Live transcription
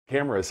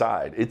Camera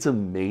aside, it's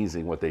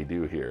amazing what they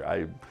do here.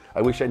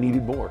 I wish I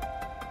needed more.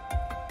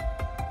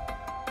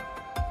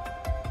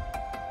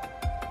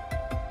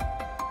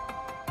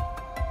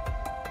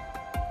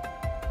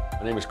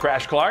 My name is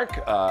Crash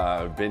Clark.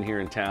 I've been here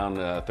in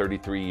town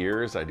 33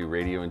 years. I do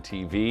radio and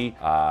TV.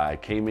 I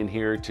came in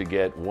here to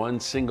get one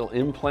single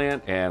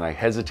implant and I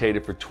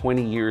hesitated for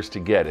 20 years to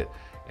get it.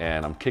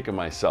 And I'm kicking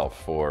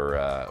myself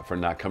for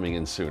not coming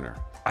in sooner.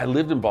 I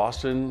lived in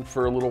Boston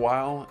for a little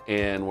while,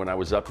 and when I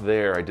was up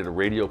there, I did a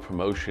radio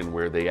promotion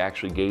where they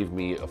actually gave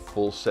me a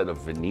full set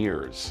of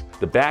veneers.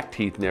 The back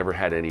teeth never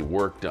had any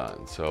work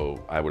done,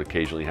 so I would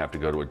occasionally have to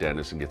go to a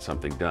dentist and get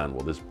something done.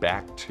 Well, this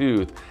back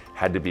tooth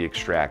had to be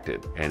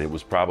extracted, and it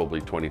was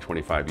probably 20,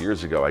 25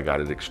 years ago I got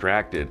it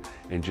extracted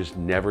and just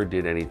never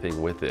did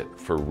anything with it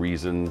for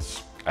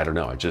reasons I don't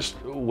know, I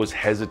just was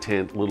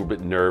hesitant, a little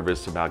bit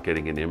nervous about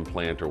getting an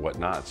implant or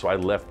whatnot. So I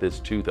left this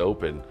tooth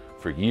open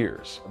for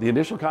years. The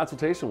initial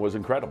consultation was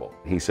incredible.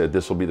 He said,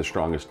 this will be the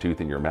strongest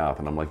tooth in your mouth.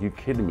 And I'm like, you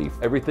kidding me?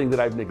 Everything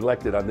that I've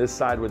neglected on this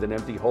side with an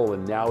empty hole,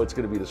 and now it's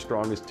gonna be the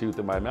strongest tooth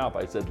in my mouth.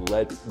 I said,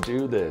 let's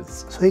do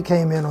this. So he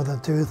came in with a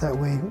tooth that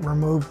we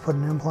removed, put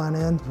an implant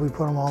in. We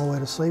put him all the way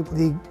to sleep.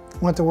 He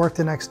went to work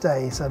the next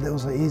day. He said it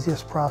was the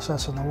easiest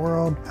process in the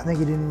world. I think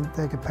he didn't even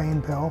take a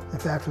pain pill. In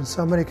fact, when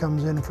somebody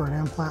comes in for an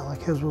implant,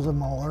 like his was a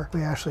molar,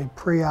 we actually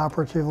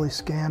pre-operatively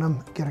scan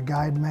them, get a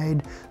guide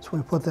made, so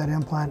we put that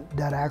implant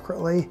dead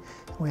accurately.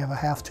 We have a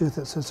half tooth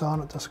that sits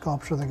on it to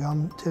sculpture the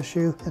gum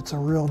tissue. It's a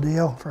real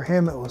deal. For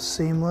him, it was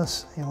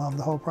seamless. He loved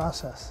the whole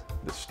process.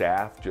 The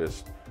staff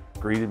just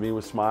greeted me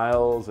with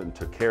smiles and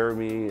took care of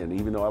me, and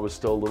even though I was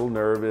still a little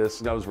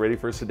nervous, I was ready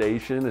for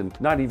sedation, and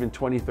not even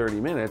 20, 30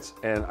 minutes,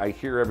 and I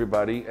hear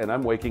everybody, and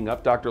I'm waking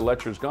up, Dr.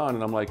 Loetscher's gone,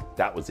 and I'm like,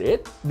 that was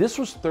it? This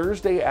was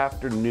Thursday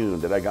afternoon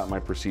that I got my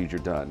procedure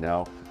done.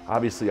 Now,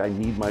 obviously I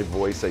need my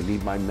voice, I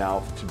need my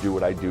mouth to do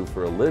what I do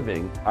for a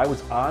living. I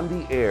was on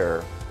the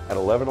air at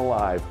 11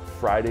 Alive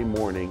Friday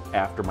morning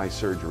after my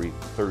surgery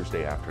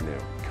Thursday afternoon.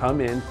 Come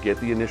in, get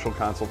the initial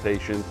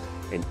consultation,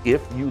 and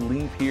if you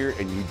leave here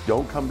and you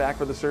don't come back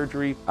for the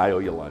surgery, I owe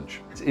you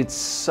lunch. It's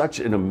such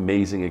an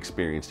amazing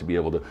experience to be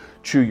able to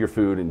chew your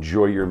food,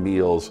 enjoy your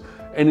meals,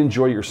 and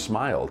enjoy your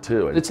smile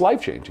too. It's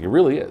life-changing, it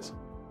really is.